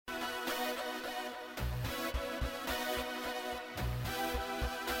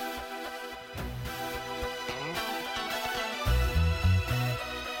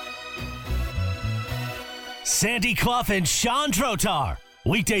Sandy Clough and Sean Drotar.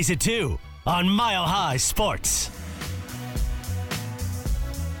 Weekdays at 2 on Mile High Sports.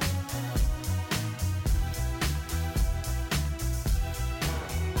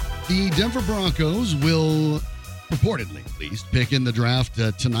 The Denver Broncos will purportedly, at least, pick in the draft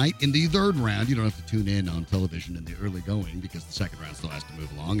tonight in the third round. You don't have to tune in on television in the early going because the second round still has to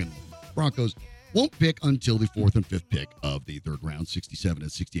move along. And Broncos won't pick until the fourth and fifth pick of the third round, 67 and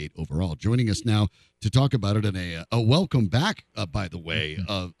 68 overall. Joining us now to talk about it, and a welcome back, by the way,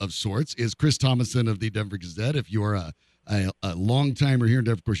 of sorts, is Chris Tomasson of the Denver Gazette. If you're a long-timer here in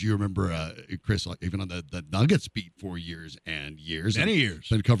Denver, of course, you remember Chris even on the Nuggets beat for years and years. Many years.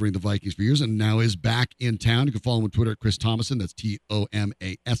 Been covering the Vikings for years and now is back in town. You can follow him on Twitter at Chris Tomasson. That's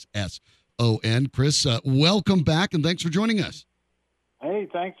Tomasson. Chris, welcome back, and thanks for joining us. Hey,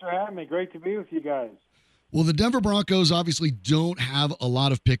 thanks for having me. Great to be with you guys. Well, the Denver Broncos obviously don't have a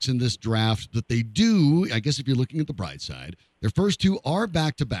lot of picks in this draft, but they do, I guess if you're looking at the bright side, their first two are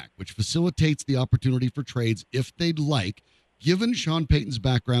back-to-back, which facilitates the opportunity for trades if they'd like, given Sean Payton's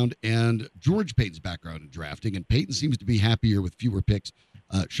background and George Payton's background in drafting. And Payton seems to be happier with fewer picks,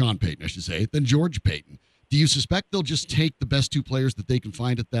 Sean Payton, I should say, than George Payton. Do you suspect they'll just take the best two players that they can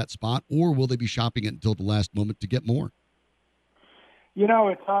find at that spot, or will they be shopping it until the last moment to get more? You know,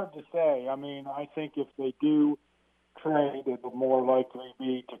 it's hard to say. I mean, I think if they do trade, it'll more likely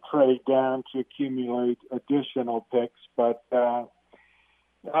be to trade down to accumulate additional picks. But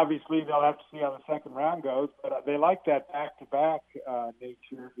obviously, they'll have to see how the second round goes. But they like that back-to-back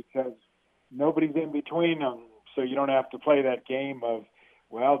nature because nobody's in between them. So you don't have to play that game of,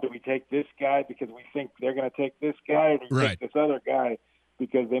 well, do we take this guy because we think they're going to take this guy, or do we take this other guy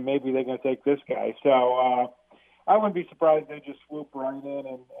because maybe they're going to take this guy? So I wouldn't be surprised they just swoop right in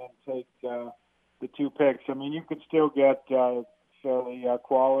and take the two picks. I mean, you could still get fairly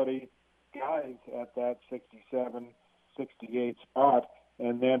quality guys at that 67, 68 spot,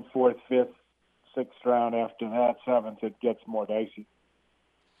 and then fourth, fifth, sixth round after that, seventh, it gets more dicey.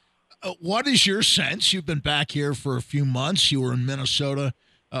 What is your sense? You've been back here for a few months. You were in Minnesota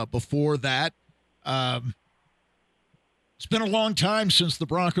before that. It's been a long time since the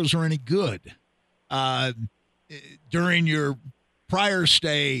Broncos are any good. During your prior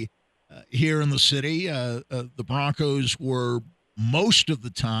stay here in the city, the Broncos were most of the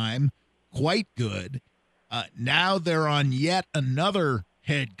time quite good. Now they're on yet another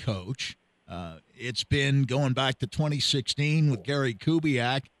head coach. It's been going back to 2016 with Gary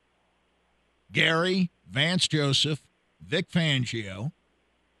Kubiak. Gary, Vance Joseph, Vic Fangio,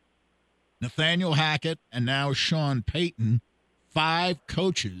 Nathaniel Hackett, and now Sean Payton. 5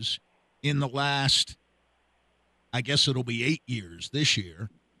 coaches in the last, I guess it'll be 8 years this year.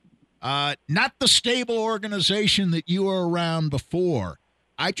 Not the stable organization that you were around before.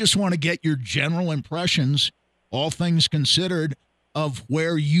 I just want to get your general impressions, all things considered, of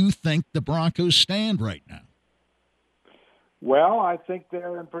where you think the Broncos stand right now. Well, I think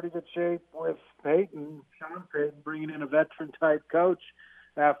they're in pretty good shape with Payton, Sean Payton, bringing in a veteran-type coach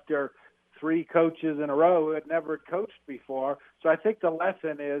after 3 coaches in a row who had never coached before. So I think the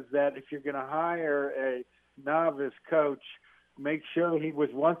lesson is that if you're going to hire a novice coach, make sure he was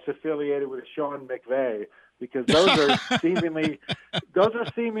once affiliated with Sean McVay, because those are seemingly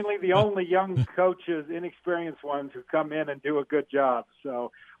the only young coaches, inexperienced ones, who come in and do a good job.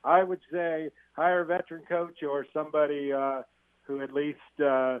 So I would say hire a veteran coach or somebody who at least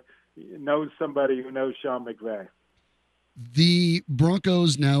knows somebody who knows Sean McVay. The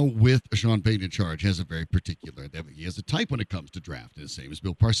Broncos now with Sean Payton in charge has a very particular, he has a type when it comes to draft, the same as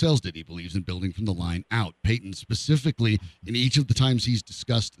Bill Parcells did. He believes in building from the line out. Payton specifically, in each of the times he's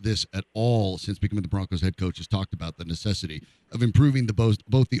discussed this at all since becoming the Broncos head coach, has talked about the necessity of improving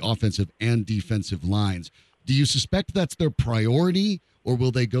both the offensive and defensive lines. Do you suspect that's their priority, or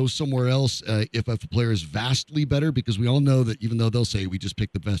will they go somewhere else if a player is vastly better? Because we all know that even though they'll say we just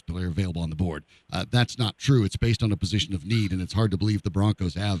picked the best player available on the board, that's not true. It's based on a position of need, and it's hard to believe the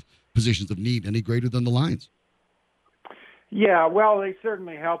Broncos have positions of need any greater than the Lions. Yeah, well, they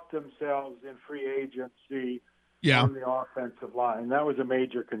certainly helped themselves in free agency on the offensive line. That was a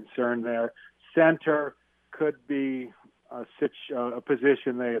major concern there. Center could be a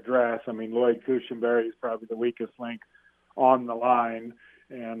position they address. I mean, Lloyd Cushenberry is probably the weakest link on the line,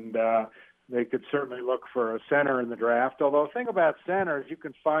 and they could certainly look for a center in the draft. Although the thing about centers, you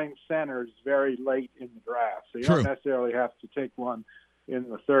can find centers very late in the draft, so you don't necessarily have to take one in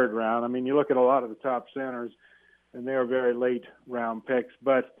the third round. I mean, you look at a lot of the top centers, and they are very late round picks.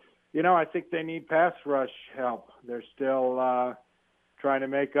 But, you know, I think they need pass rush help. They're still trying to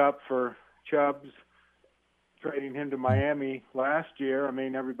make up for Chubb's trading him to Miami last year. I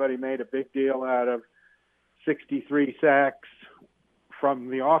mean, everybody made a big deal out of 63 sacks from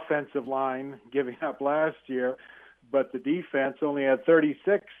the offensive line giving up last year, but the defense only had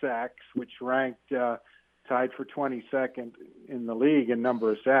 36 sacks, which ranked tied for 22nd in the league in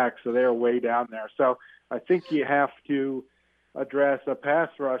number of sacks, so they're way down there. So I think you have to address a pass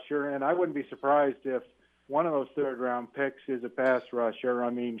rusher, and I wouldn't be surprised if one of those third-round picks is a pass rusher. I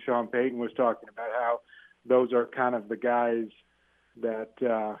mean, Sean Payton was talking about how those are kind of the guys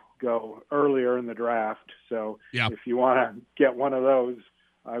that go earlier in the draft. So if you want to get one of those,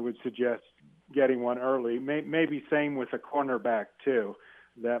 I would suggest getting one early. Maybe same with a cornerback, too.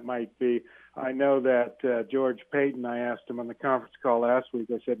 That might be. I know that George Payton, I asked him on the conference call last week,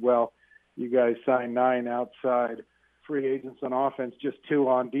 I said, well, you guys signed 9 outside free agents on offense, just 2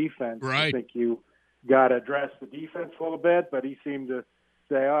 on defense. Right. I think you got to address the defense a little bit, but he seemed to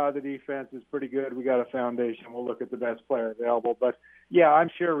say, the defense is pretty good. We got a foundation. We'll look at the best player available. But, yeah, I'm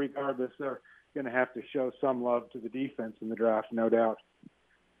sure regardless they're going to have to show some love to the defense in the draft, no doubt.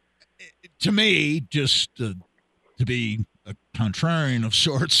 To me, just to be a contrarian of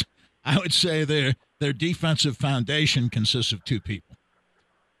sorts, I would say their defensive foundation consists of 2 people,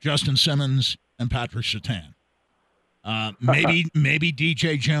 Justin Simmons and Patrick Surtain. Maybe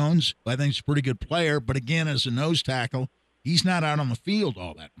DJ Jones, I think he's a pretty good player, but again, as a nose tackle, he's not out on the field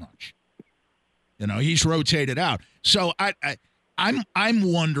all that much. He's rotated out. So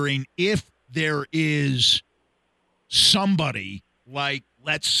I'm wondering if there is somebody like,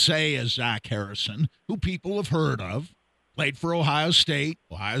 let's say, a Zach Harrison, who people have heard of, played for Ohio State.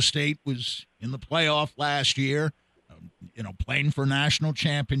 Ohio State was in the playoff last year, playing for a national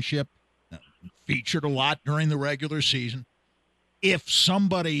championship, featured a lot during the regular season. If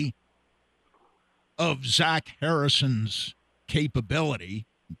somebody of Zach Harrison's capability,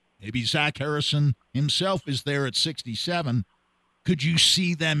 maybe Zach Harrison himself is there at 67, could you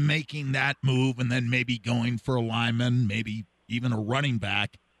see them making that move and then maybe going for a lineman, maybe even a running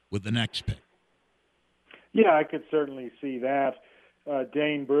back with the next pick? Yeah, I could certainly see that.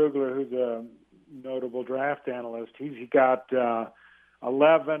 Dane Brugler, who's a notable draft analyst, he's got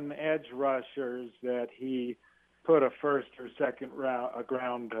 11 edge rushers that he put a first or second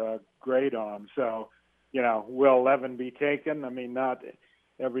ground grade on. So, will 11 be taken? I mean, not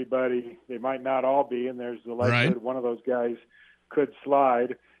everybody, they might not all be, and there's the likelihood one of those guys could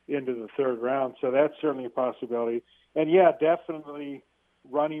slide into the third round. So that's certainly a possibility. And, yeah, definitely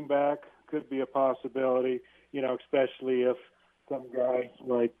running back could be a possibility, especially if some guy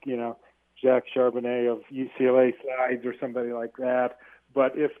like, Jack Charbonnet of UCLA slides or somebody like that.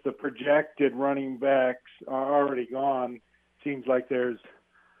 But if the projected running backs are already gone, seems like there's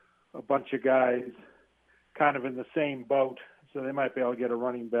a bunch of guys kind of in the same boat, so they might be able to get a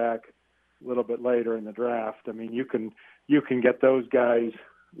running back a little bit later in the draft. I mean, you can get those guys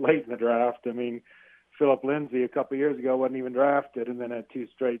late in the draft. I mean, Phillip Lindsay a couple of years ago wasn't even drafted and then had 2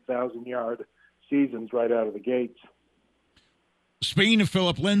 straight 1,000-yard seasons right out of the gates. Speaking of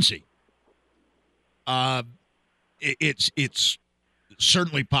Phillip Lindsay, it's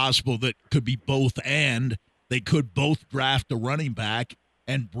certainly possible that could be both, and they could both draft a running back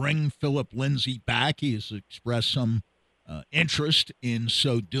and bring Phillip Lindsay back. He has expressed some interest in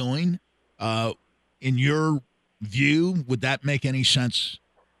so doing. In your view, would that make any sense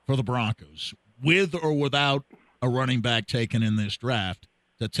for the Broncos, with or without a running back taken in this draft,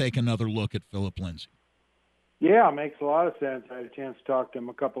 to take another look at Phillip Lindsay? Yeah, it makes a lot of sense. I had a chance to talk to him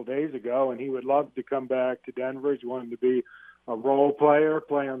a couple of days ago, and he would love to come back to Denver. He's wanted to be a role player,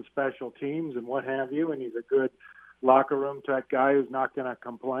 play on special teams and what have you, and he's a good locker room type guy who's not going to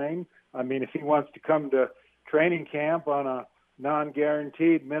complain. I mean, if he wants to come to training camp on a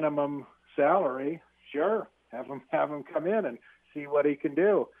non-guaranteed minimum salary, sure, have him come in and see what he can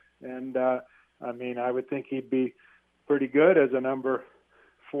do. And, I mean, I would think he'd be pretty good as a number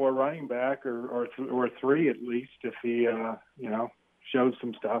 4 running back or 3 at least if he, shows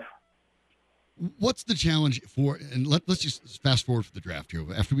some stuff. What's the challenge for, and let's just fast forward for the draft here,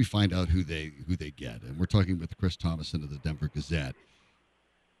 after we find out who they get, and we're talking with Chris Tomasson of the Denver Gazette.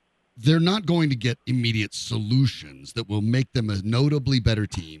 They're not going to get immediate solutions that will make them a notably better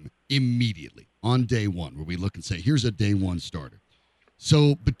team immediately on day one, where we look and say, here's a day one starter.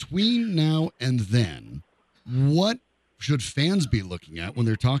 So between now and then, what should fans be looking at when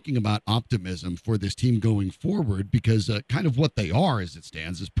they're talking about optimism for this team going forward? Because kind of what they are as it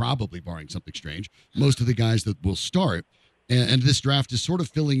stands is probably, barring something strange, most of the guys that will start. And this draft is sort of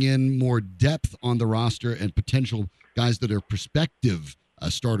filling in more depth on the roster and potential guys that are prospective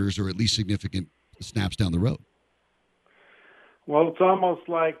starters or at least significant snaps down the road. Well, it's almost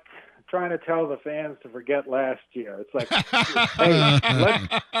like trying to tell the fans to forget last year. It's like, hey,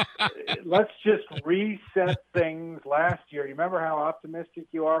 let's just reset things last year. You remember how optimistic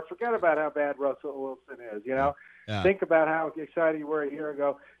you are? Forget about how bad Russell Wilson is, you know? Yeah. Think about how excited you were a year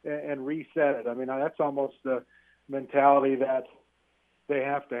ago and reset it. I mean, that's almost the mentality that they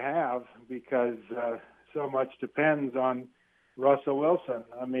have to have because so much depends on Russell Wilson.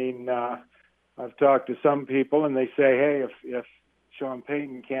 I mean, I've talked to some people and they say, hey, if Sean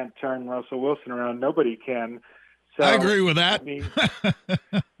Payton can't turn Russell Wilson around, nobody can. So, I agree with that. I mean,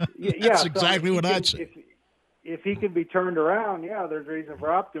 That's exactly what I'd say. If he can be turned around, yeah, there's reason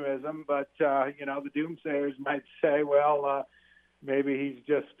for optimism. But, you know, the doomsayers might say, well, maybe he's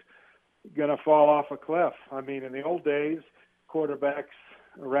just going to fall off a cliff. I mean, in the old days, quarterbacks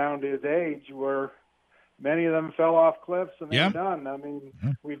around his age many of them fell off cliffs and they're done. I mean,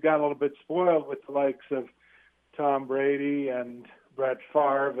 we've got a little bit spoiled with the likes of Tom Brady and Brett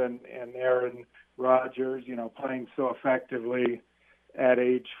Favre and Aaron Rodgers, you know, playing so effectively at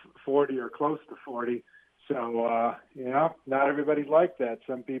age 40 or close to 40. So, you know, not everybody's like that.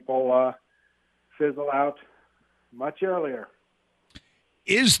 Some people fizzle out much earlier.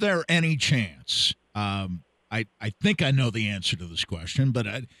 Is there any chance, I think I know the answer to this question, but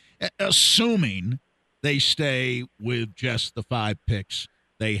assuming they stay with just the 5 picks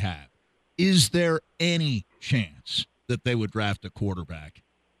they have, is there any chance that they would draft a quarterback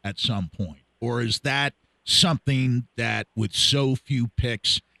at some point? Or is that something that with so few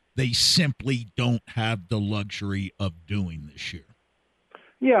picks, they simply don't have the luxury of doing this year?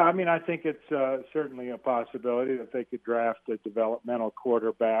 Yeah, I mean, I think it's certainly a possibility that they could draft a developmental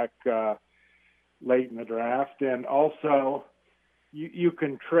quarterback late in the draft. And also, you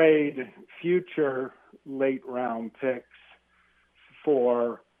can trade future late-round picks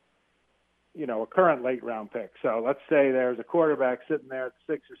for, you know, a current late-round pick. So let's say there's a quarterback sitting there at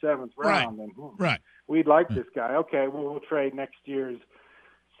the 6th or 7th round. Right. And we'd like this guy. Okay, well, we'll trade next year's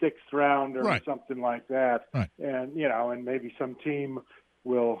 6th round or something like that. Right. And, you know, and maybe some team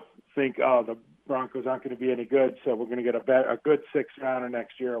will think, oh, the Broncos aren't going to be any good, so we're going to get a good 6th rounder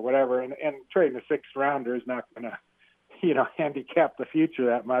next year or whatever. And trading a 6th rounder is not going to, you know, handicap the future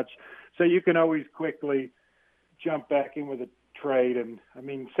that much. So you can always quickly jump back in with a trade. And, I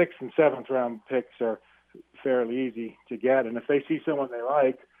mean, 6th and 7th round picks are fairly easy to get. And if they see someone they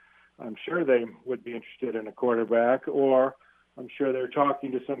like, I'm sure they would be interested in a quarterback, or I'm sure they're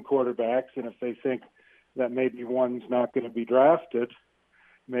talking to some quarterbacks, and if they think that maybe one's not going to be drafted,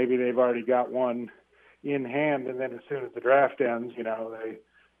 maybe they've already got one in hand, and then as soon as the draft ends, you know, they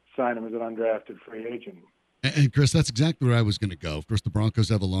sign him as an undrafted free agent. And Chris, that's exactly where I was going to go. Of course, the Broncos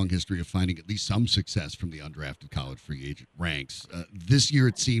have a long history of finding at least some success from the undrafted college free agent ranks. This year,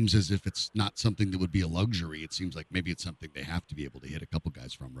 it seems as if it's not something that would be a luxury. It seems like maybe it's something they have to be able to hit a couple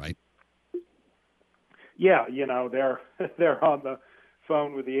guys from, right? Yeah, you know, they're on the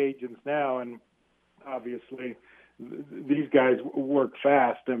phone with the agents now, and obviously these guys work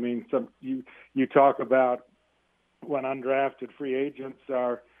fast. I mean, you talk about when undrafted free agents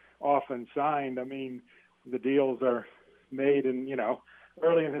are often signed. I mean, the deals are made in, you know,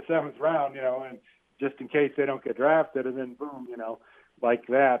 early in the 7th round, you know, and just in case they don't get drafted, and then boom, you know, like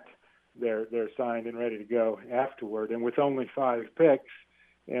that, they're signed and ready to go afterward. And with only 5 picks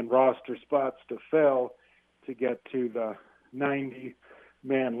and roster spots to fill to get to the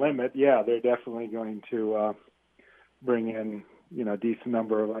 90-man limit, yeah, they're definitely going to bring in, you know, a decent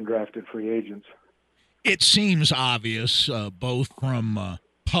number of undrafted free agents. It seems obvious, both from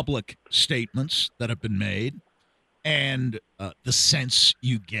public statements that have been made and the sense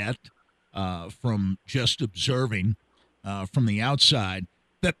you get from just observing from the outside,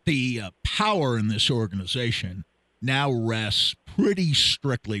 that the power in this organization now rests pretty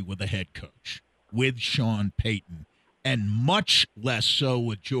strictly with the head coach, with Sean Payton, and much less so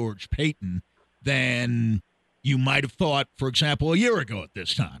with George Payton than you might have thought, for example, a year ago at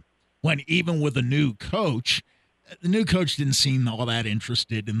this time, when even with a new coach, the new coach didn't seem all that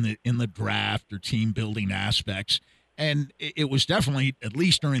interested in the draft or team building aspects. And it was definitely, at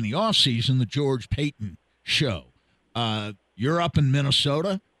least during the offseason, the George Payton show. You're up in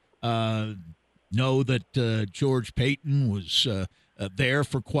Minnesota. Know that George Payton was there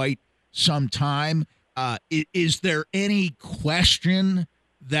for quite some time. Is there any question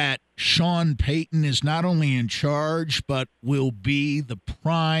that Sean Payton is not only in charge, but will be the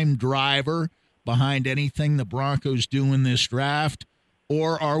prime driver behind anything the Broncos do in this draft?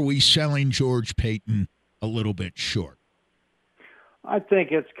 Or are we selling George Payton a little bit short? I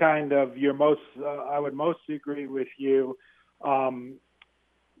think it's kind of I would mostly agree with you.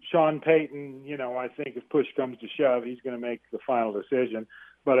 Sean Payton, you know, I think if push comes to shove, he's going to make the final decision.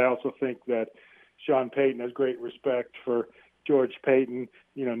 But I also think that Sean Payton has great respect for George Payton,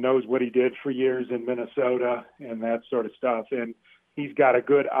 knows what he did for years in Minnesota and that sort of stuff. And he's got a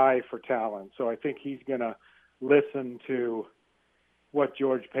good eye for talent. So I think he's going to listen to what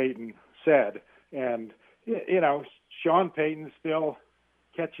George Payton said. And, Sean Payton's still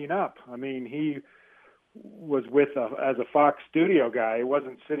catching up. I mean, he was as a Fox studio guy. He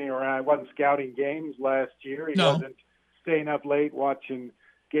wasn't sitting around, wasn't scouting games last year. He wasn't staying up late watching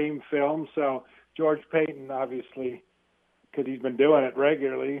game film. So George Payton, obviously, because he's been doing it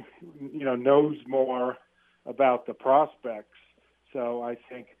regularly, knows more about the prospects. So I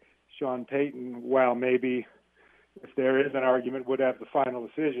think Sean Payton, while maybe if there is an argument, would have the final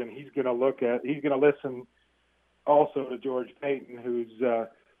decision, he's going to listen also to George Payton, who's,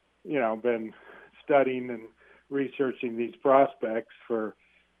 been studying and researching these prospects for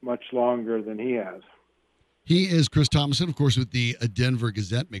much longer than he has. He is Chris Tomasson, of course, with the Denver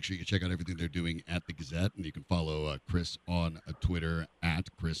Gazette. Make sure you check out everything they're doing at the Gazette, and you can follow Chris on Twitter at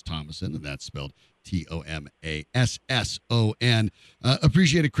Chris Tomasson, and that's spelled Tomassson.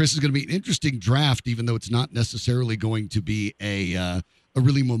 Appreciate it, Chris. It's going to be an interesting draft, even though it's not necessarily going to be a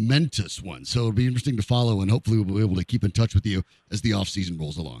really momentous one. So it'll be interesting to follow, and hopefully we'll be able to keep in touch with you as the offseason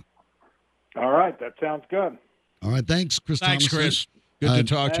rolls along. All right, that sounds good. All right, thanks, Chris Tomasson. Thanks, Chris. Good to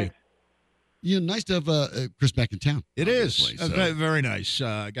talk to you. Yeah, nice to have Chris back in town. It is. Very nice.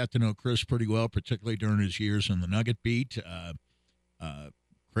 I got to know Chris pretty well, particularly during his years in the Nugget beat.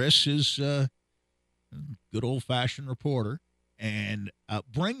 Chris is a good old-fashioned reporter and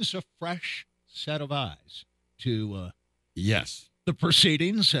brings a fresh set of eyes to the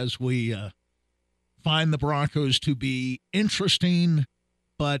proceedings as we find the Broncos to be interesting,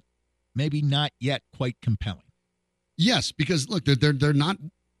 but maybe not yet quite compelling. Yes, because look, they're not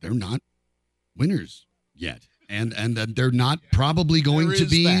winners yet, and they're not probably going to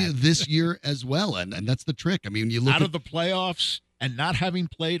be this year as well, and that's the trick. I mean, you look out of the playoffs and not having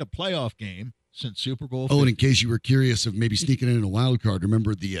played a playoff game since Super Bowl 50. Oh, and in case you were curious of maybe sneaking in a wild card,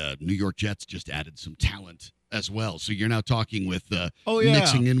 remember the New York Jets just added some talent as well, so you're now talking with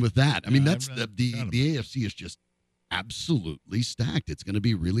mixing in with that. I mean, that's the AFC is just absolutely stacked. It's going to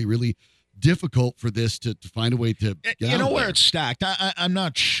be really, really difficult for this to find a way to get out where there. it's stacked. I'm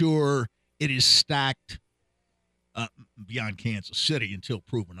not sure it is stacked beyond Kansas City until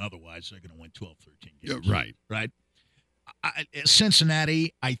proven otherwise. They're going to win 12, 13 games. Right.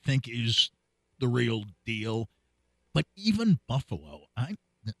 Cincinnati, I think, is the real deal. But even Buffalo, I'm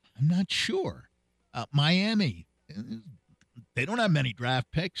not sure. Miami, they don't have many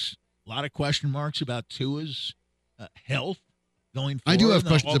draft picks. A lot of question marks about Tua's health going forward. I do have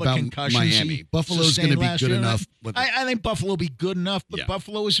questions about Miami. Buffalo's going to be good enough. I think Buffalo will be good enough, but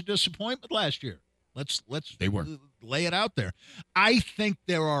Buffalo was a disappointment last year. Let's they were. Lay it out there. I think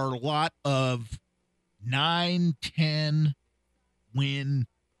there are a lot of 9, 10 win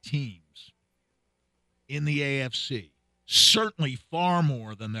teams in the AFC. Certainly far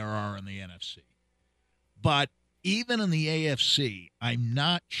more than there are in the NFC. But even in the AFC, I'm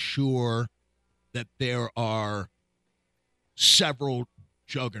not sure that there are several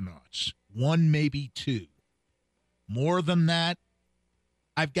juggernauts. One, maybe two. More than that,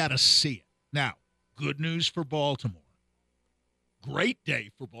 I've got to see it. Now, good news for Baltimore. Great day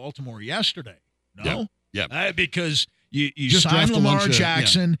for Baltimore yesterday. No? Yeah. Because you just sign Lamar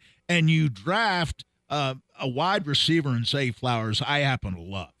Jackson and you draft a wide receiver in Zay Flowers I happen to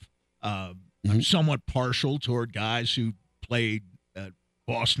love. I'm somewhat partial toward guys who played at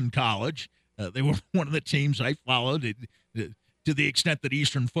Boston College. They were one of the teams I followed to the extent that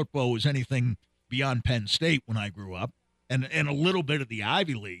Eastern football was anything beyond Penn State when I grew up, and a little bit of the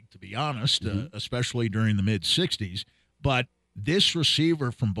Ivy League, to be honest, especially during the mid-'60s. But this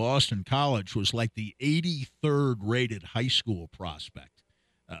receiver from Boston College was like the 83rd rated high school prospect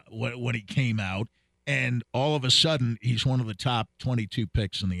when he came out. And all of a sudden, he's one of the top 22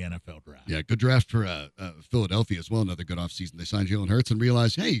 picks in the NFL draft. Yeah, good draft for Philadelphia as well. Another good offseason. They signed Jalen Hurts and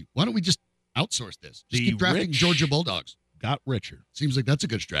realized, hey, why don't we just outsource this? Just keep drafting Georgia Bulldogs. Got richer. Seems like that's a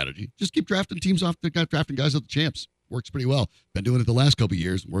good strategy. Just keep drafting teams off. Drafting guys off the champs. Works pretty well. Been doing it the last couple of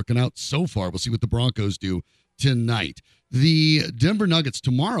years. Working out so far. We'll see what the Broncos do tonight. The Denver Nuggets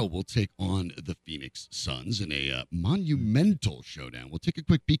tomorrow will take on the Phoenix Suns in a monumental showdown. We'll take a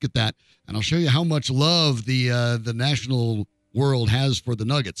quick peek at that, and I'll show you how much love the national world has for the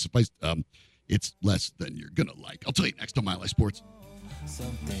Nuggets. It's less than you're gonna like. I'll tell you next on Mile High Sports.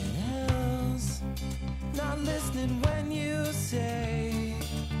 Something else, not listening when you say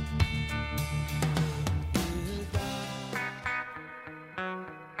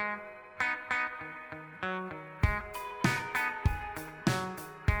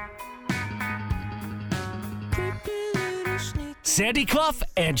Sandy Clough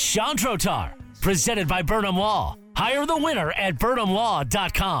and Sean Trotar. Presented by Burnham Law. Hire the winner at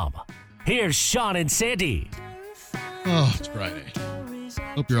BurnhamLaw.com. Here's Sean and Sandy. Oh, it's Friday.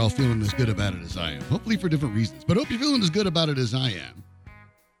 Hope you're all feeling as good about it as I am. Hopefully for different reasons, but hope you're feeling as good about it as I am.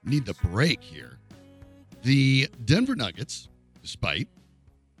 Need the break here. The Denver Nuggets, despite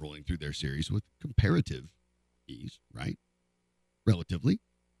rolling through their series with comparative ease, right? Relatively,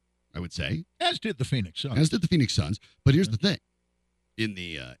 I would say. As did the Phoenix Suns. As did the Phoenix Suns. But here's the thing. In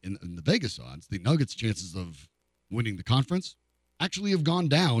the Vegas odds, the Nuggets' chances of winning the conference actually have gone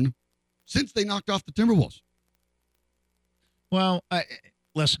down since they knocked off the Timberwolves. Well,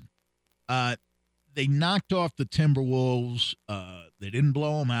 listen, they knocked off the Timberwolves. They didn't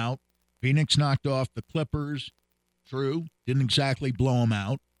blow them out. Phoenix knocked off the Clippers. True, didn't exactly blow them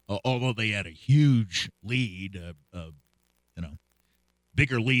out, although they had a huge lead,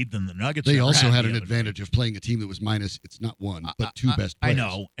 bigger lead than the Nuggets. They also had an advantage of playing a team that was minus, it's not one, but two best players. I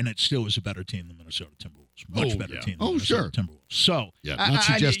know, and it still was a better team than Minnesota Timberwolves. Much better team than Minnesota Timberwolves. So, not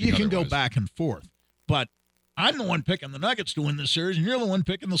suggesting you can otherwise. go back and forth, but I'm the one picking the Nuggets to win this series, and you're the one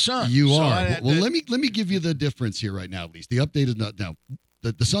picking the Suns. You are. Let me give you the difference here right now, at least. The update is not now.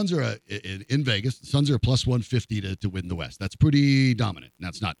 The Suns are in Vegas. The Suns are a plus 150 to win the West. That's pretty dominant. Now,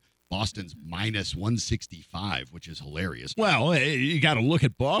 it's not Boston's minus 165, which is hilarious. Well, you got to look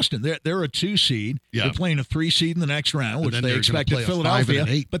at Boston. They're a 2 seed. Yeah. They're playing a 3 seed in the next round, which they expected play Philadelphia. 5 and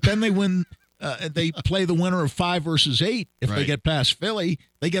an 8. But then they win. They play the winner of 5 versus 8. If they get past Philly,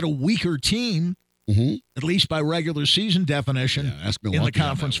 they get a weaker team. Mm-hmm. At least by regular season definition, ask Milwaukee in the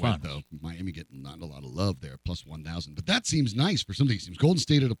conference final. though. Miami getting not a lot of love there, plus 1,000. But that seems nice for some of these teams. Golden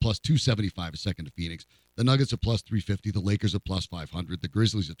State at a plus 275, a second to Phoenix. The Nuggets at plus 350. The Lakers at plus 500. The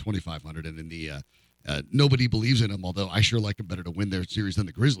Grizzlies at 2,500. And in the nobody believes in them, although I sure like them better to win their series than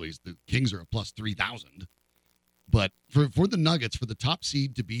the Grizzlies. The Kings are at plus 3,000. But for the Nuggets, for the top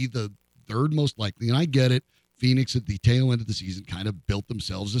seed to be the third most likely, and I get it, Phoenix at the tail end of the season kind of built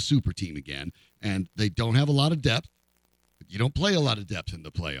themselves a super team again, and they don't have a lot of depth. You don't play a lot of depth in the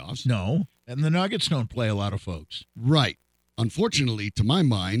playoffs. No, and the Nuggets don't play a lot of folks. Right. Unfortunately, to my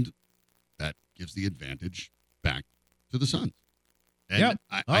mind, that gives the advantage back to the Suns. And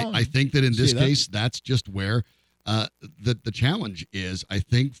I think that in this case, that's just where the challenge is, I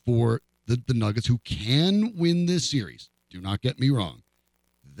think, for the Nuggets, who can win this series. Do not get me wrong.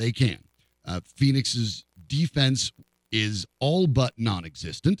 They can. Phoenix's defense is all but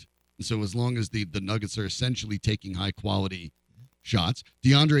non-existent. And so as long as the Nuggets are essentially taking high-quality shots,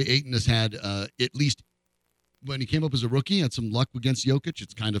 DeAndre Ayton has had, at least when he came up as a rookie, had some luck against Jokic.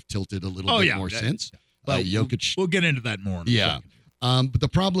 It's kind of tilted a little bit more since. But Jokic. We'll get into that more in a second. But the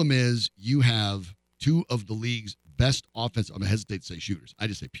problem is you have two of the league's best offensive, I'm going to hesitate to say shooters. I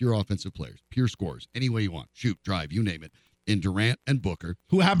just say pure offensive players, pure scorers, any way you want. Shoot, drive, you name it. In Durant and Booker,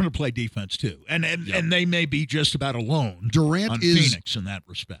 who happen to play defense too, and they may be just about alone. Durant on is Phoenix in that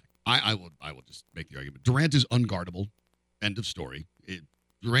respect. I will just make the argument. Durant is unguardable. End of story.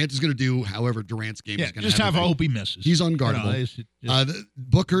 Durant is going to do however Durant's game is going to just have hope he misses. He's unguardable.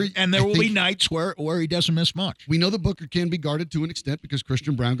 Booker, and there will be nights where he doesn't miss much. We know that Booker can be guarded to an extent because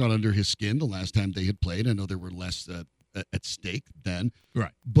Christian Brown got under his skin the last time they had played. I know there were less at stake then.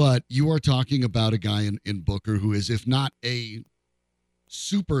 Right. But you are talking about a guy in Booker who is, if not a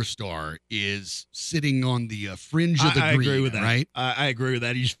superstar, is sitting on the fringe of the green. I agree with that. Right? I agree with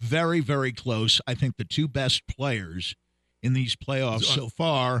that. He's very, very close. I think the two best players in these playoffs so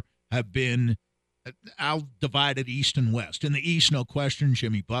far have been divided East and West. In the East, no question,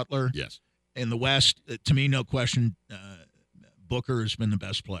 Jimmy Butler. Yes. In the West, to me, no question, Booker has been the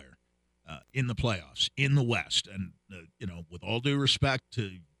best player in the playoffs in the West. And, with all due respect to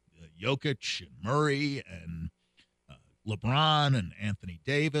Jokic and Murray and LeBron and Anthony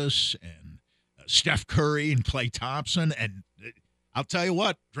Davis and Steph Curry and Klay Thompson. And I'll tell you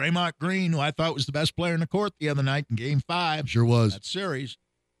what, Draymond Green, who I thought was the best player in the court the other night in Game 5. Sure was. That series.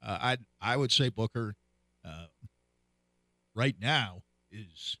 I would say Booker right now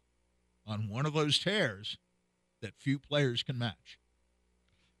is on one of those tears that few players can match.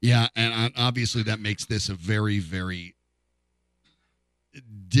 Yeah, and obviously that makes this a very, very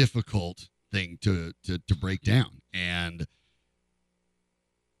difficult thing to break down. And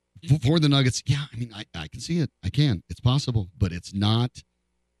for the Nuggets, I can see it. I can. It's possible, but it's not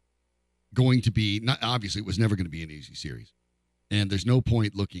going to be, obviously it was never going to be an easy series. And there's no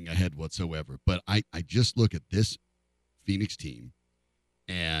point looking ahead whatsoever. But I just look at this Phoenix team,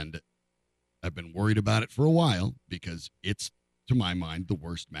 and I've been worried about it for a while because it's to my mind, the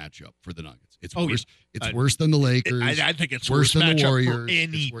worst matchup for the Nuggets. It's Oh, worse. yeah. It's worse than the Lakers. I think it's worse than the matchup Warriors. for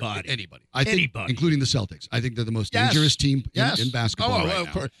anybody. Anybody. I think, Anybody. including the Celtics. I think they're the most Yes. dangerous team Yes. in basketball right of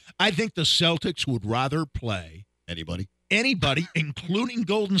now. course. I think the Celtics would rather play Anybody. including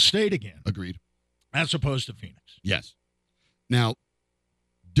Golden State again, Agreed. as opposed to Phoenix. Yes. Now,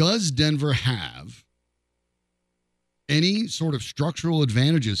 does Denver have any sort of structural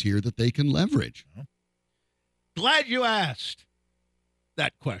advantages here that they can leverage? Glad you asked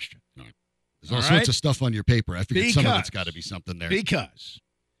that question. There's all sorts of stuff on your paper. I figured some of it's got to be something there. Because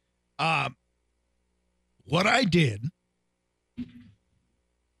what I did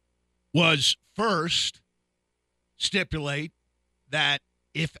was first stipulate that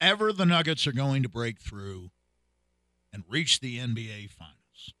if ever the Nuggets are going to break through and reach the NBA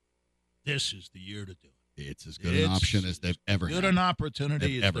Finals, this is the year to do it. It's as good an option as they've ever had. Good an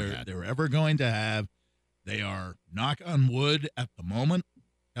opportunity as they're ever going to have. They are, knock on wood, at the moment,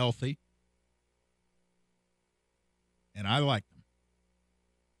 healthy. And I like them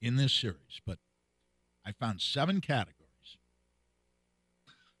in this series. But I found 7 categories.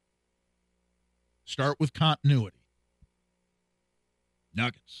 Start with continuity.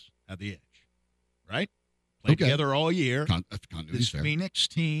 Nuggets have the edge, right? Played together all year. Continuity's fair. Phoenix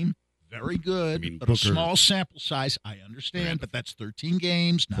team, very good, but Booker, a small sample size. I understand, but that's 13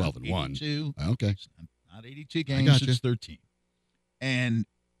 games, not 12 and 82. 1. Okay. It's not 82 games, it's 13. And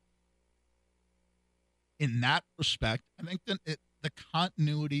in that respect, I think that the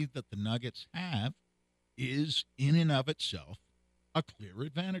continuity that the Nuggets have is in and of itself a clear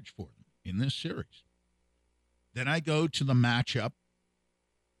advantage for them in this series. Then I go to the matchup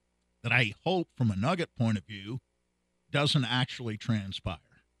that I hope from a Nugget point of view doesn't actually transpire.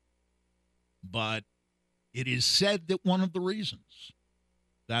 But it is said that one of the reasons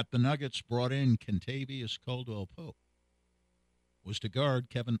that the Nuggets brought in Kentavious Caldwell-Pope was to guard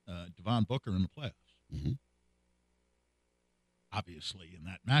Devon Booker in the playoffs. Mm-hmm. Obviously, in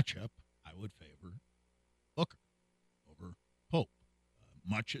that matchup, I would favor Booker over Pope,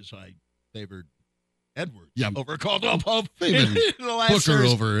 much as I favored Edwards over Caldwell-Pope. Booker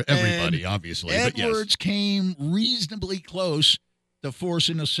series. over everybody, obviously. Edwards came reasonably close to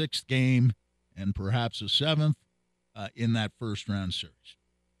forcing a 6th game and perhaps a 7th in that first-round series.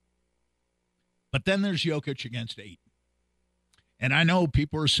 But then there's Jokic against Ayton. And I know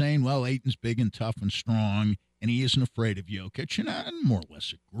people are saying, well, Ayton's big and tough and strong, and he isn't afraid of Jokic, and I more or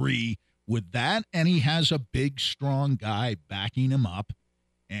less agree with that. And he has a big, strong guy backing him up,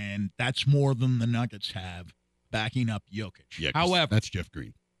 and that's more than the Nuggets have backing up Jokic. Yeah, however, that's Jeff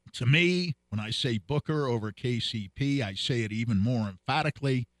Green. To me, when I say Booker over KCP, I say it even more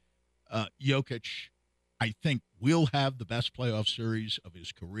emphatically. Jokic, I think, will have the best playoff series of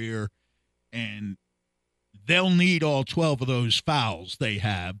his career, and they'll need all 12 of those fouls they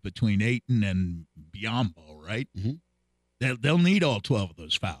have between Ayton and Biyombo, right? Mm-hmm. They'll need all 12 of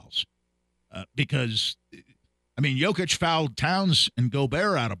those fouls because, I mean, Jokic fouled Towns and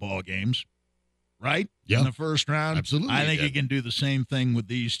Gobert out of ball games, right? Yeah. In the first round. Absolutely. I think he can do the same thing with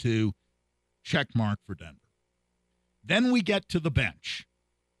these two. Check mark for Denver. Then we get to the bench.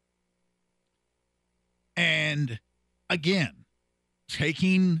 And, again,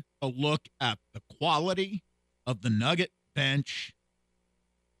 taking a look at the quality of the Nugget bench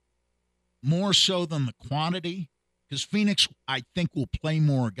more so than the quantity, because Phoenix, I think, will play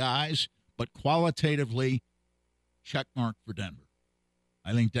more guys, but qualitatively, check mark for Denver.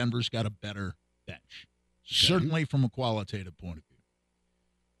 I think Denver's got a better bench, certainly from a qualitative point of view.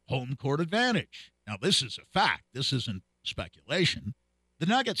 Home court advantage. Now, this is a fact. This isn't speculation. The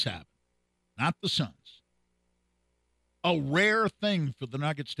Nuggets have it, not the Suns. A rare thing for the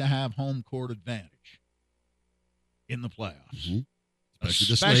Nuggets to have home court advantage in the playoffs, mm-hmm.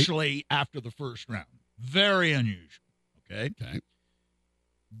 especially after the first round. Very unusual, okay?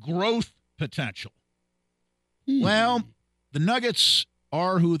 Growth potential. Well, the Nuggets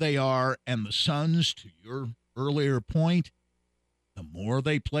are who they are, and the Suns, to your earlier point, the more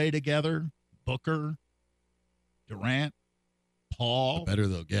they play together, Booker, Durant, Paul, the better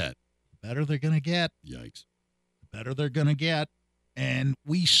they'll get. The better they're going to get. Yikes. Better they're going to get. And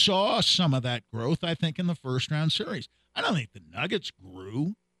we saw some of that growth, I think, in the first-round series. I don't think the Nuggets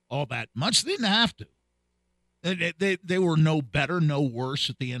grew all that much. They didn't have to. They were no better, no worse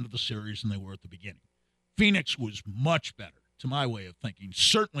at the end of the series than they were at the beginning. Phoenix was much better, to my way of thinking,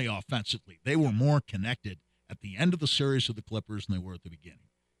 certainly offensively. They were more connected at the end of the series of the Clippers than they were at the beginning.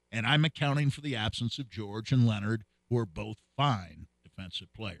 And I'm accounting for the absence of George and Leonard, who are both fine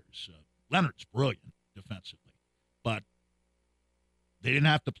defensive players. Leonard's brilliant defensively. But they didn't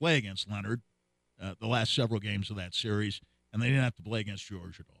have to play against Leonard the last several games of that series. and they didn't have to play against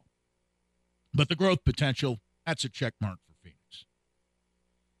Georgia at all. But the growth potential, that's a check mark for Phoenix.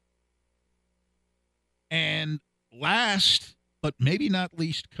 And last, but maybe not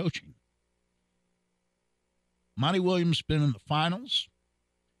least, coaching. Monty Williams been in the finals.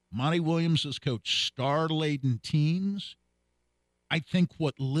 Monty Williams has coached star-laden teams. I think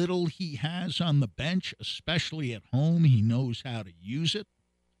what little he has on the bench, especially at home, he knows how to use it.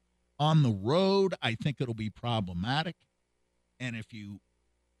 On the road, I think it'll be problematic. And if you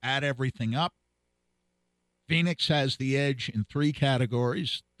add everything up, Phoenix has the edge in 3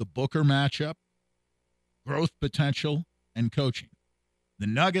 categories: the Booker matchup, growth potential, and coaching. The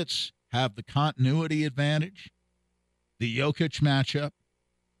Nuggets have the continuity advantage, the Jokic matchup,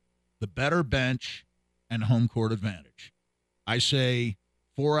 the better bench, and home court advantage. I say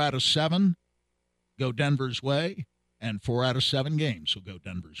 4 out of 7 go Denver's way, and 4 out of 7 games will go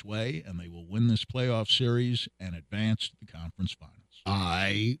Denver's way, and they will win this playoff series and advance to the conference finals.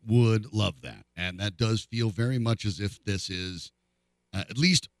 I would love that. And that does feel very much as if this is, at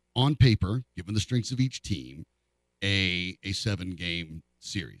least on paper, given the strengths of each team, a 7-game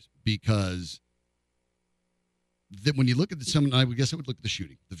series. Because when you look at I guess I would look at the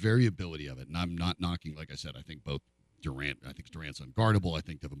shooting, the variability of it. And I'm not knocking, like I said, I think both Durant's unguardable. I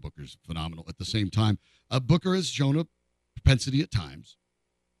think Devin Booker's phenomenal. At the same time, Booker has shown a propensity at times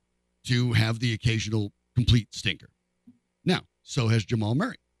to have the occasional complete stinker. Now, so has Jamal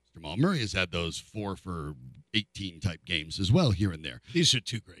Murray. Jamal Murray has had those 4 for 18 type games as well here and there. These are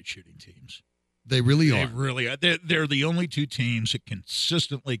 2 great shooting teams. They really are. They really are. They're the only 2 teams that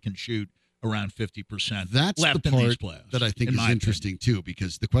consistently can shoot around 50%. That's left the in these part playoffs, that I think is interesting too,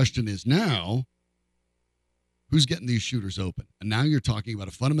 because the question is now, who's getting these shooters open? And now you're talking about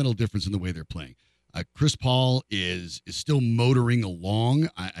a fundamental difference in the way they're playing. Chris Paul is still motoring along.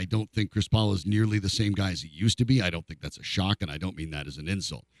 I don't think Chris Paul is nearly the same guy as he used to be. I don't think that's a shock, and I don't mean that as an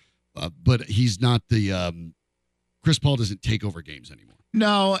insult. But he's not the Chris Paul doesn't take over games anymore.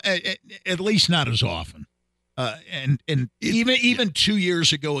 No, at least not as often. And even 2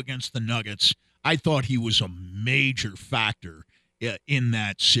 years ago against the Nuggets, I thought he was a major factor in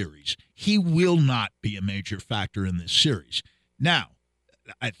that series. He will not be a major factor in this series. Now,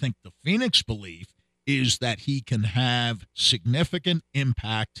 I think the Phoenix belief is that he can have significant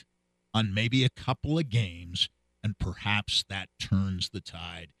impact on maybe a couple of games, and perhaps that turns the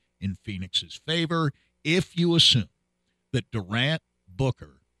tide in Phoenix's favor if you assume that Durant,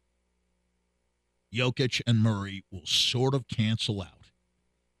 Booker, Jokic, and Murray will sort of cancel out.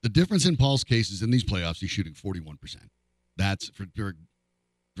 The difference in Paul's case is in these playoffs, he's shooting 41%. That's for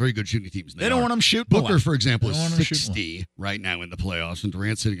very good shooting teams. They don't want him shooting. Booker, for example, is 60 right now in the playoffs, and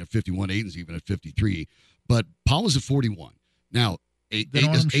Durant's sitting at 51. Aiden's even at 53. But Paul is at 41. Now, eight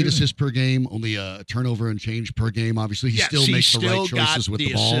assists per game, only a turnover and change per game. Obviously, he still makes the right choices with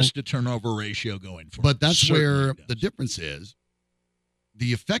the ball. The assist-to-turnover ratio going for him. But that's where the difference is.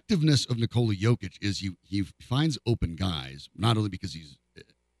 The effectiveness of Nikola Jokic is he finds open guys, not only because he's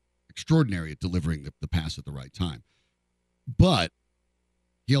extraordinary at delivering the pass at the right time, but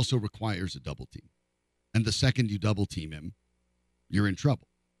he also requires a double team. And the second you double team him, you're in trouble.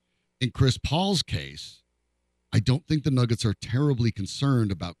 In Chris Paul's case, I don't think the Nuggets are terribly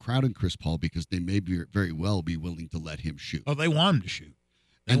concerned about crowding Chris Paul because they may very well be willing to let him shoot. Oh, they want him to shoot.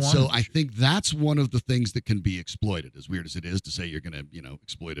 And so I think that's one of the things that can be exploited, as weird as it is to say you're going to,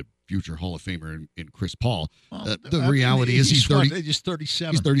 exploit a future Hall of Famer in Chris Paul. Well, the reality is he's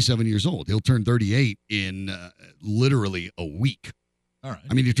 37. He's 37 years old. He'll turn 38 in literally a week. All right.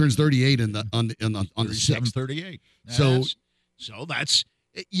 I mean, he turns 38 on the 6th. 38. So that's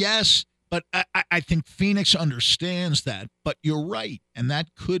yes, but I think Phoenix understands that. But you're right, and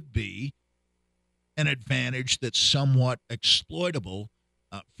that could be an advantage that's somewhat exploitable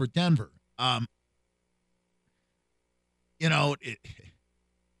for Denver. In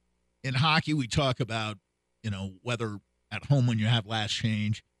hockey, we talk about, whether at home when you have last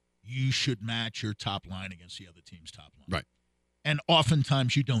change, you should match your top line against the other team's top line. Right. And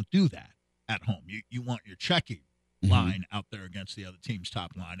oftentimes you don't do that at home. You want your checking line out there against the other team's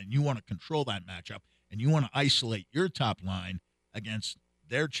top line, and you want to control that matchup, and you want to isolate your top line against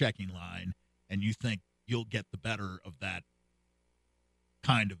their checking line, and you think you'll get the better of that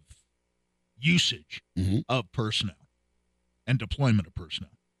kind of usage of personnel and deployment of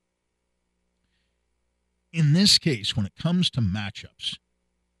personnel. In this case, when it comes to matchups,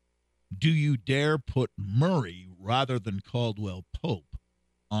 do you dare put Murray rather than Caldwell Pope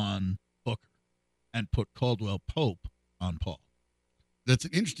on Booker and put Caldwell Pope on Paul? That's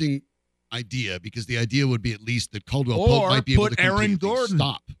an interesting idea, because the idea would be at least that Caldwell Pope might be able to Aaron Gordon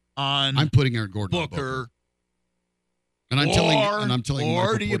stop. On I'm putting Aaron Gordon Booker. on Booker. And I'm telling or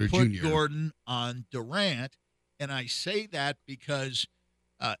Michael do you Porter put Jr. Gordon on Durant? And I say that because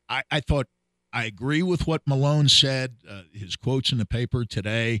I thought I agree with what Malone said, his quotes in the paper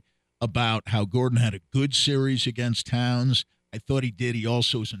today about how Gordon had a good series against Towns. I thought he did. He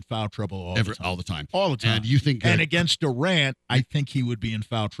also was in foul trouble all the time. All the time. And you think and against Durant, I think he would be in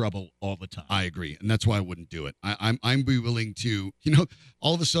foul trouble all the time. I agree, and that's why I wouldn't do it. I'm be willing to,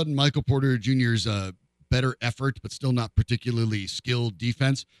 all of a sudden Michael Porter Jr.'s better effort, but still not particularly skilled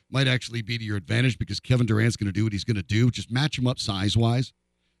defense might actually be to your advantage because Kevin Durant's going to do what he's going to do. Just match him up size-wise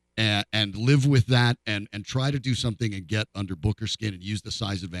and live with that and try to do something and get under Booker's skin and use the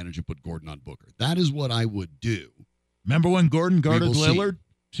size advantage and put Gordon on Booker. That is what I would do. Remember when Gordon guarded Lillard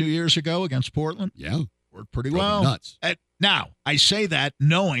 2 years ago against Portland? Yeah. Worked pretty well. Nuts. Now, I say that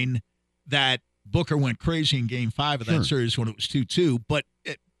knowing that Booker went crazy in Game 5 of that series when it was 2-2, but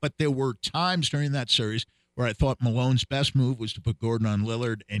there were times during that series where I thought Malone's best move was to put Gordon on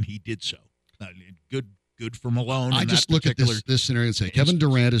Lillard, and he did so. Good for Malone. I just look at this scenario and say Kevin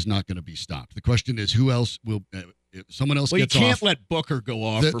Durant is not going to be stopped. The question is who else will if someone else gets off. You can't let Booker go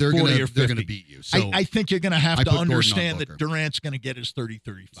off for 40 or 50. They're going to beat you. So I think you're going to have to understand that Durant's going to get his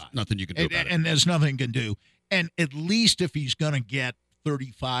 30-35. Nothing you can do about it. And there's nothing you can do. And at least if he's going to get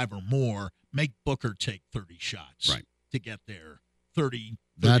 35 or more, make Booker take 30 shots to get there. 30.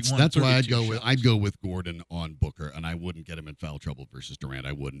 That's why I'd go with Gordon on Booker, and I wouldn't get him in foul trouble versus Durant.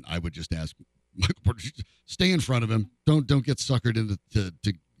 I wouldn't. I would just ask Michael Porter, stay in front of him. Don't get suckered into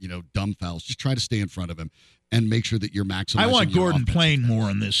dumb fouls. Just try to stay in front of him and make sure that you're maximizing. I want Gordon playing more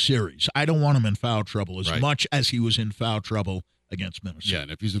in this series. I don't want him in foul trouble as much as he was in foul trouble against Minnesota. Yeah,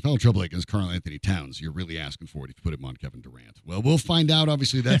 and if he's in foul trouble against Karl-Anthony Towns, you're really asking for it if you put him on Kevin Durant. Well, we'll find out.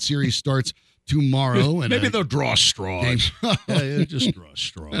 Obviously, that series starts tomorrow. And maybe they'll draw straws. Just draw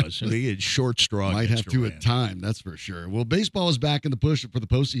straws. He had short straw. Might have to at time, that's for sure. Well, baseball is back in the push for the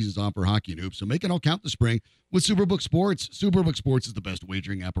postseason's on for hockey and hoops, so make it all count this spring with Superbook Sports. Superbook Sports is the best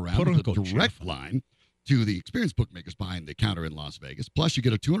wagering app around with a direct line to the experienced bookmakers behind the counter in Las Vegas. Plus, you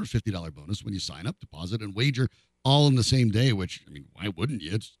get a $250 bonus when you sign up, deposit, and wager all in the same day, which, why wouldn't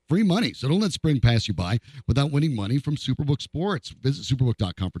you? It's free money. So don't let spring pass you by without winning money from Superbook Sports. Visit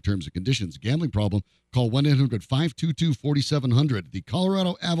superbook.com for terms and conditions. Gambling problem? Call 1-800-522-4700. The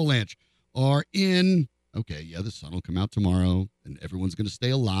Colorado Avalanche are in. Okay, the sun will come out tomorrow, and everyone's going to stay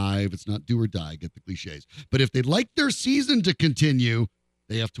alive. It's not do or die. Get the cliches. But if they'd like their season to continue,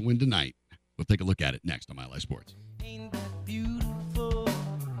 they have to win tonight. We'll take a look at it next on My Life Sports. Ain't that beautiful?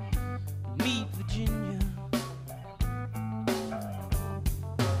 Meet Virginia.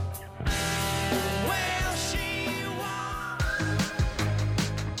 Well, she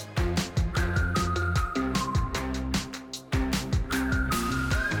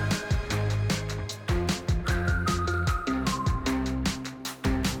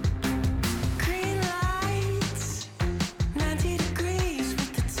green lights, 90 degrees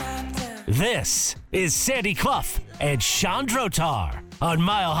with the top down. This is Sandy Clough and Chandrotar on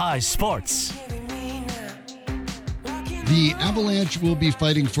Mile High Sports. The Avalanche will be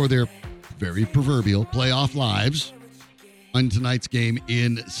fighting for their very proverbial playoff lives on tonight's game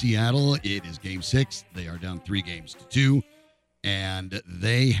in Seattle. It is Game 6. They are down 3-2, and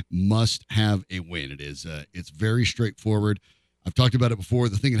they must have a win. It's very straightforward. I've talked about it before.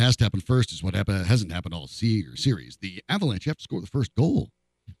 The thing that has to happen first is what hasn't happened all series. The Avalanche have to score the first goal.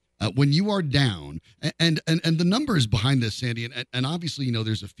 When you are down, and the numbers behind this, Sandy, and obviously,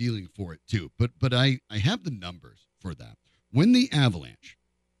 there's a feeling for it too, but I have the numbers for that. When the Avalanche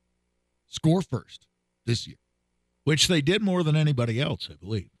score first this year, which they did more than anybody else, I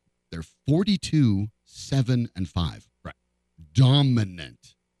believe. They're 42-7-5. Right.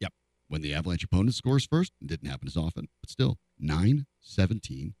 Dominant. Yep. When the Avalanche opponent scores first, it didn't happen as often, but still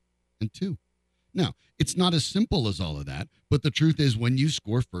 9-17-2. Now, it's not as simple as all of that, but the truth is when you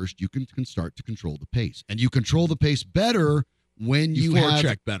score first, you can start to control the pace. And you control the pace better when you have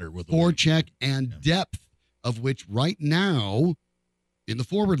forecheck better with the forecheck and depth, of which right now in the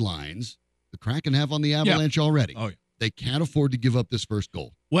forward lines, the Kraken have on the Avalanche already. Oh, yeah. They can't afford to give up this first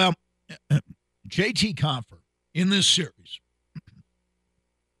goal. Well, JT Compher in this series,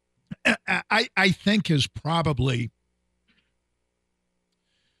 I think has probably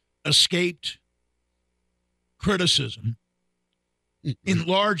escaped criticism in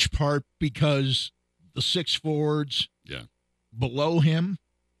large part because the six forwards below him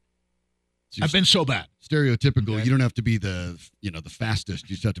have been so bad. Stereotypical. Okay. You don't have to be the fastest.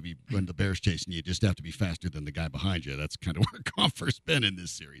 You just have to be, when the Bears chasing you just have to be faster than the guy behind you. That's kind of where Compher's been in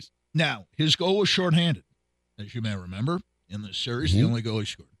this series. Now, his goal was shorthanded, as you may remember, in this series, the only goal he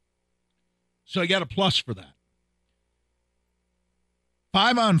scored. So he got a plus for that.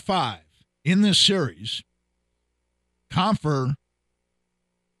 5-on-5 in this series, Compher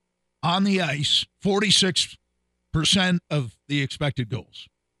on the ice, 46% of the expected goals.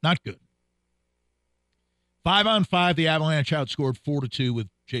 Not good. 5-on-5, the Avalanche outscored 4-2 with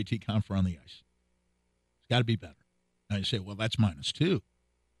JT Compher on the ice. It's got to be better. Now you say, well, that's -2,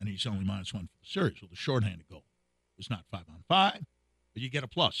 and he's only -1 for the series. Well, the shorthanded goal was not 5-on-5, but you get a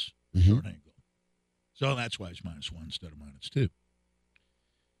plus shorthanded goal. So that's why it's -1 instead of -2.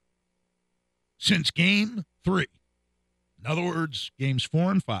 Since Game 3, in other words, Games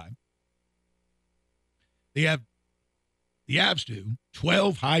 4 and 5, the Avs do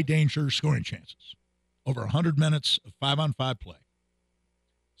 12 high-danger scoring chances over 100 minutes of 5-on-5 play.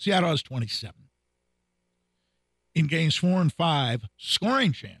 Seattle has 27. In Games 4 and 5,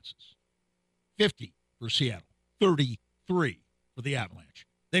 scoring chances, 50 for Seattle, 33 for the Avalanche.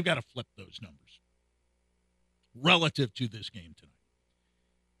 They've got to flip those numbers relative to this game tonight.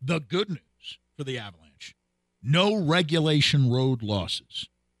 The good news for the Avalanche, no regulation road losses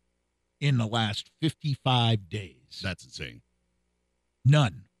in the last 55 days. That's insane.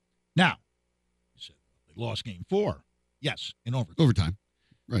 None. Now, you said they lost Game 4. Yes, in overtime. Overtime.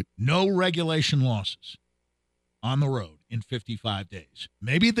 Right. No regulation losses on the road in 55 days.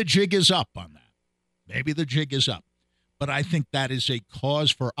 Maybe the jig is up on that. Maybe the jig is up. But I think that is a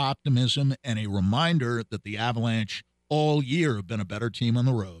cause for optimism and a reminder that the Avalanche all year have been a better team on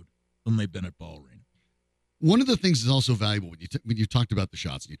the road than they've been at Ball Arena. One of the things that's also valuable when you talked about the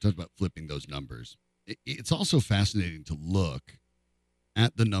shots and you talked about flipping those numbers, it's also fascinating to look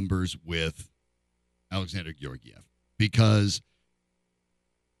at the numbers with Alexander Georgiev, because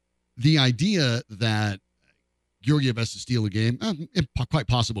the idea that Georgiev has to steal a game, it's quite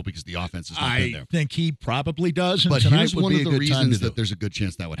possible because the offense has not been there. I think he probably does, and But tonight here's would one be of a the good time to reasons do that it. there's a good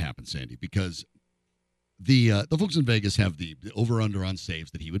chance that would happen, Sandy, because the folks in Vegas have the over-under on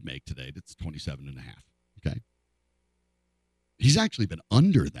saves that he would make today. That's 27.5. Okay. He's actually been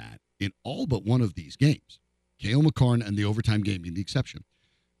under that in all but one of these games. Cale Makar and the overtime game being the exception.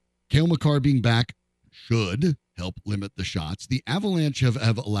 Cale Makar being back should help limit the shots. The Avalanche have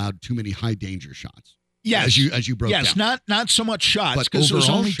allowed too many high-danger shots. Yes. As you broke yes, down. not so much shots, But because it was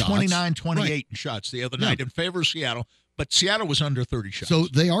overall only shots, 29-28 right. in shots the other Yeah. night in favor of Seattle, but Seattle was under 30 shots. So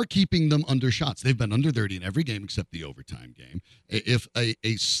they are keeping them under shots. They've been under 30 in every game except the overtime game. If a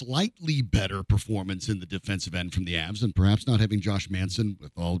slightly better performance in the defensive end from the Avs, and perhaps not having Josh Manson,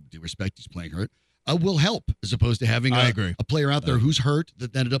 with all due respect, he's playing hurt, will help, as opposed to having I agree. a player out there who's hurt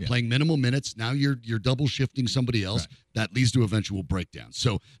that ended up Yeah. playing minimal minutes. Now you're double shifting somebody else. Right. That leads to eventual breakdown.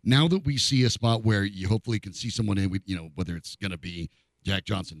 So now that we see a spot where you hopefully can see someone in, whether it's going to be Jack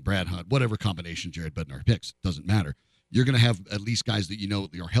Johnson, Brad Hunt, whatever combination Jared Bednar picks, doesn't matter. You're going to have at least guys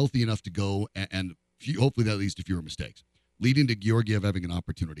that are healthy enough to go, and hopefully that leads to fewer mistakes, leading to Georgiev having an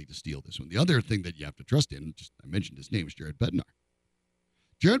opportunity to steal this one. The other thing that you have to trust in, I mentioned his name, is Jared Bednar.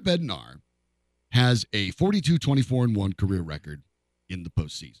 Jared Bednar has a 42-24-1 career record in the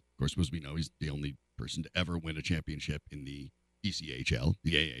postseason. Of course, as we know, he's the only person to ever win a championship in the ECHL,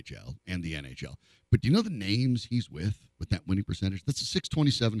 the AHL, and the NHL. But do you know the names he's with that winning percentage? That's a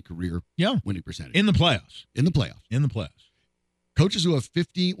 627 career winning percentage. in the playoffs. In the playoffs. In the playoffs. Coaches who have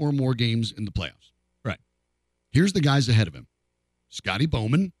 50 or more games in the playoffs. Right. Here's the guys ahead of him. Scotty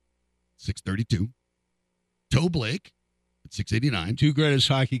Bowman, 632. Toe Blake at 689. Two greatest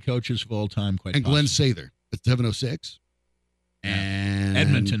hockey coaches of all time, quite And Glenn possibly. Sather at 706. Yeah. And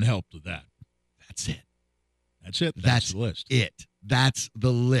Edmonton helped with that. That's it. That's it. That's the list. it. That's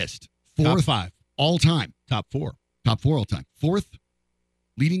the list. Top Fourth 5. all time. Top 4. Top 4 all time. Fourth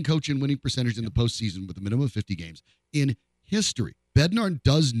leading coach in winning percentage in the postseason with a minimum of 50 games in history. Bednar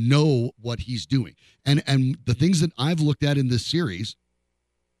does know what he's doing. And the things that I've looked at in this series,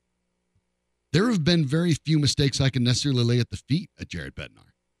 there have been very few mistakes I can necessarily lay at the feet of Jared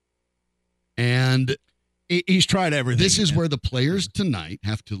Bednar. And He's tried everything. this is where the players tonight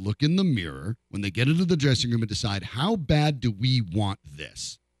have to look in the mirror when they get into the dressing room and decide, how bad do we want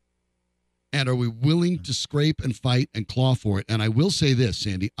this? And are we willing to scrape and fight and claw for it? And I will say this,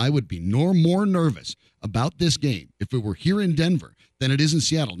 Sandy, I would be more nervous about this game if it were here in Denver than it is in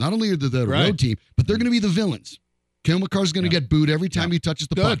Seattle. Not only are they the Right. road team, but they're going to be the villains. Cale Makar's going to get booed every time he touches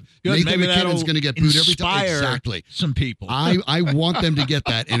the puck. Good. Nathan Maybe McKinnon's that'll going to get booed every time. inspire Exactly. some people. I want them to get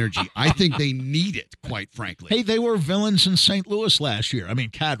that energy. I think they need it, quite frankly. Hey, they were villains in St. Louis last year. I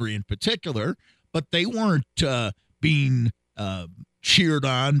mean, Kadri in particular, but they weren't being cheered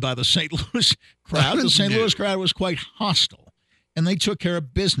on by the St. Louis crowd. The St. No. Louis crowd was quite hostile, and they took care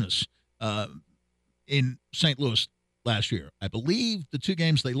of business in St. Louis last year. I believe the 2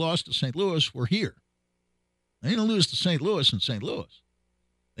 games they lost to St. Louis were here. They didn't lose to St. Louis in St. Louis.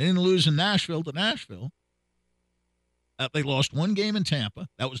 They didn't lose in Nashville to Nashville. They lost one game in Tampa.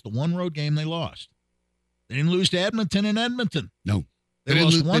 That was the one road game they lost. They didn't lose to Edmonton in Edmonton. No. They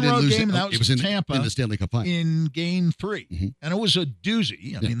lost one road game, and that it was in Tampa in the Stanley Cup final. in Game 3. Mm-hmm. And it was a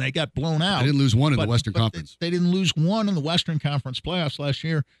doozy. I mean, they got blown out. They didn't lose one in the Western Conference. They didn't lose one in the Western Conference playoffs last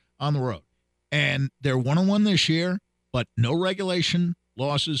year on the road. And they're 1-1 this year, but no regulation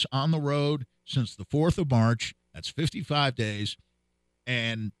losses on the road since the 4th of March. That's 55 days.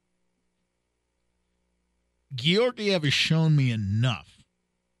 And Georgiev has shown me enough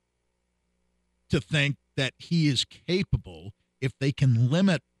to think that he is capable, if they can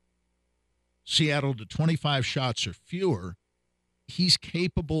limit Seattle to 25 shots or fewer, he's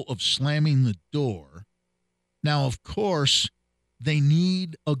capable of slamming the door. Now, of course, they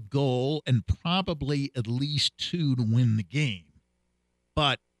need a goal and probably at least 2 to win the game.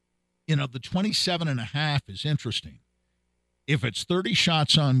 But, the 27.5 is interesting. If it's 30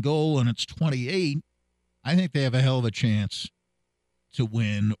 shots on goal and it's 28, I think they have a hell of a chance to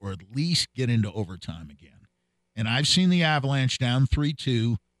win or at least get into overtime again. And I've seen the Avalanche down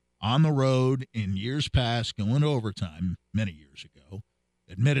 3-2 on the road in years past, going to overtime many years ago,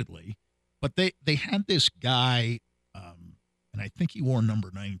 admittedly. But they had this guy, and I think he wore number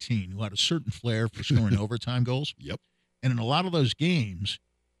 19, who had a certain flair for scoring overtime goals. Yep. And in a lot of those games,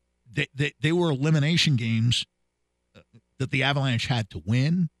 they were elimination games that the Avalanche had to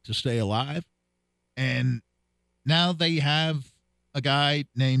win to stay alive. And now they have a guy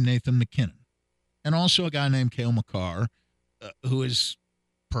named Nathan McKinnon and also a guy named Cale Makar, who is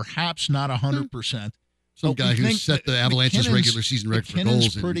perhaps not 100%. Some guy who set the Avalanche's regular season record for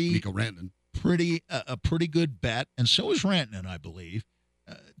goals in Mikko Rantanen. A pretty good bet, and so is Rantanen, I believe,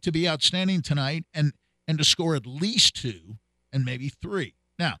 to be outstanding tonight and to score at least 2 and maybe 3.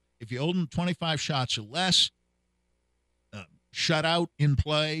 Now, if you hold them 25 shots or less, shutout in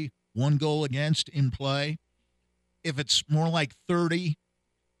play, 1 goal against in play. If it's more like 30,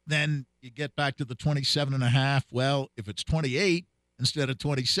 then you get back to the 27.5. Well, if it's 28 instead of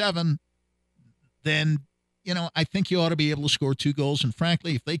 27, then, I think you ought to be able to score 2 goals. And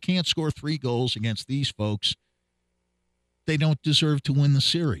frankly, if they can't score 3 goals against these folks, they don't deserve to win the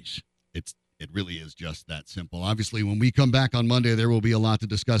series. It really is just that simple. Obviously, when we come back on Monday, there will be a lot to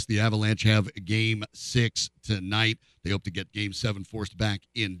discuss. The Avalanche have Game 6 tonight. They hope to get Game 7 forced back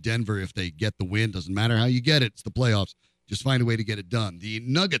in Denver if they get the win. Doesn't matter how you get it. It's the playoffs. Just find a way to get it done. The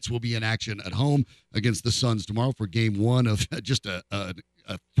Nuggets will be in action at home against the Suns tomorrow for Game 1 of just a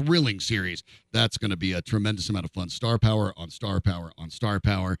thrilling series. That's going to be a tremendous amount of fun. Star power on star power on star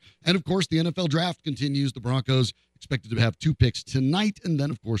power. And, of course, the NFL draft continues. The Broncos expected to have 2 picks tonight, and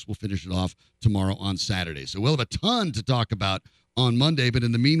then, of course, we'll finish it off tomorrow on Saturday. So we'll have a ton to talk about on Monday, but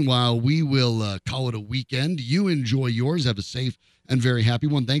in the meanwhile, we will call it a weekend. You enjoy yours. Have a safe and very happy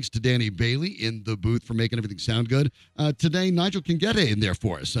one. Thanks to Danny Bailey in the booth for making everything sound good. Today, Nigel Kingetta in there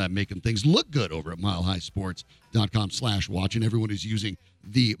for us, making things look good over at milehighsports.com/watch, and everyone who's using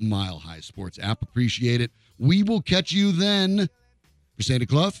the Mile High Sports app. Appreciate it. We will catch you then. For Santa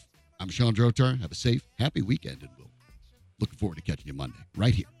Clough, I'm Sean Drotar. Have a safe, happy weekend, and we'll looking forward to catching you Monday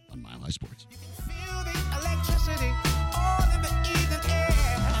right here on Mile High Sports. Feel the